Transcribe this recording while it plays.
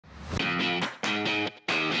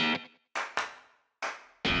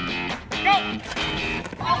You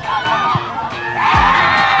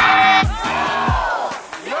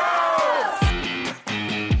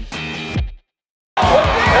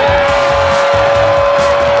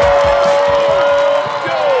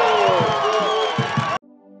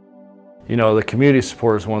know, the community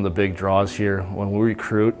support is one of the big draws here. When we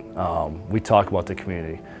recruit, we talk about the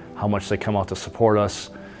community, how much they come out to support us.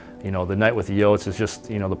 You know, the Night with the Yotes is just,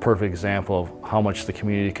 you know, the perfect example of how much the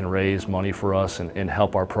community can raise money for us and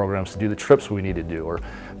help our programs to do the trips we need to do, or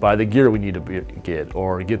buy the gear we need to get,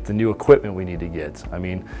 or get the new equipment we need to get. I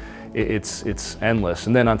mean, it's endless.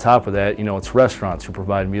 And then on top of that, you know, it's restaurants who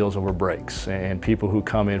provide meals over breaks, and people who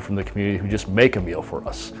come in from the community who just make a meal for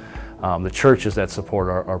us. The churches that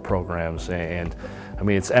support our programs, and I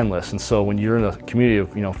mean, it's endless. And so when you're in a community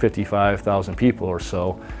of, you know, 55,000 people or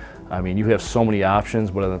so, I mean, you have so many options,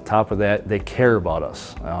 but on top of that, they care about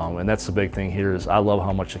us. And that's the big thing here is I love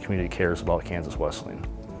how much the community cares about Kansas Wesleyan.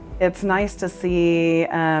 It's nice to see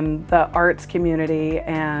the arts community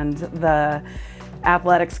and the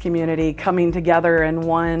athletics community coming together in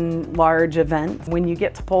one large event. When you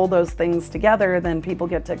get to pull those things together, then people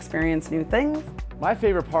get to experience new things. My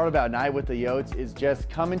favorite part about Night with the Yotes is just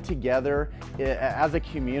coming together as a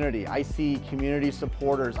community. I see community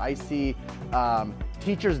supporters, I see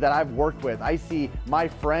teachers that I've worked with, I see my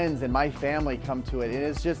friends and my family come to it, and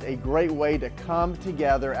it's just a great way to come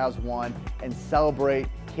together as one and celebrate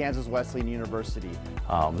Kansas Wesleyan University.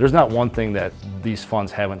 There's not one thing that these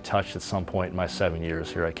funds haven't touched at some point in my 7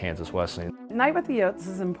 years here at Kansas Wesleyan. Night with the Yotes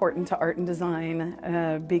is important to art and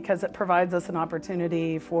design because it provides us an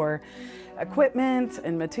opportunity for equipment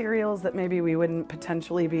and materials that maybe we wouldn't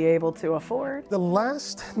potentially be able to afford. The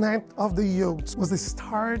last Night of the Yotes was the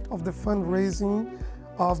start of the fundraising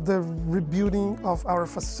of the rebuilding of our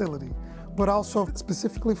facility. But also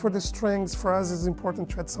specifically for the strings, for us it's important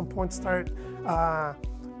to at some point start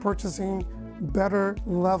purchasing better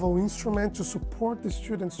level instruments to support the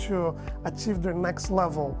students to achieve their next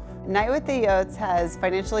level. Night with the Yotes has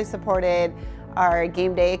financially supported our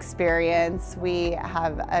game day experience. We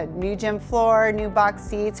have a new gym floor, new box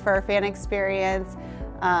seats for our fan experience.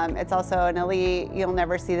 It's also an elite, you'll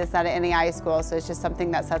never see this at any high school, so it's just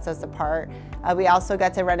something that sets us apart. We also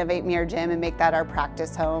got to renovate Muir Gym and make that our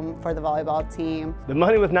practice home for the volleyball team. The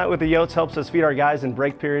money with Night with the Yotes helps us feed our guys in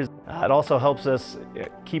break periods. It also helps us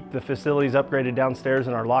keep the facilities upgraded downstairs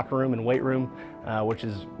in our locker room and weight room, which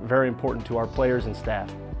is very important to our players and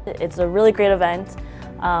staff. It's a really great event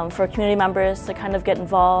for community members to kind of get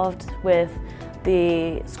involved with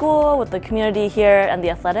the school, with the community here, and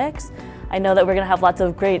the athletics. I know that we're going to have lots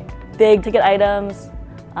of great big ticket items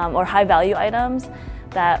or high value items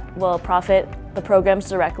that will profit the programs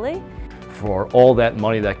directly. For all that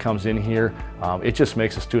money that comes in here, it just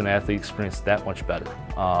makes the student-athlete experience that much better.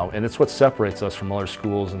 And it's what separates us from other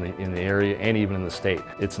schools in the area and even in the state.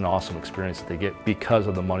 It's an awesome experience that they get because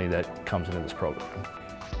of the money that comes into this program.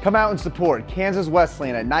 Come out and support Kansas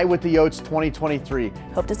Wesleyan at Night with the Yotes 2023.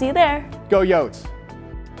 Hope to see you there. Go Yotes!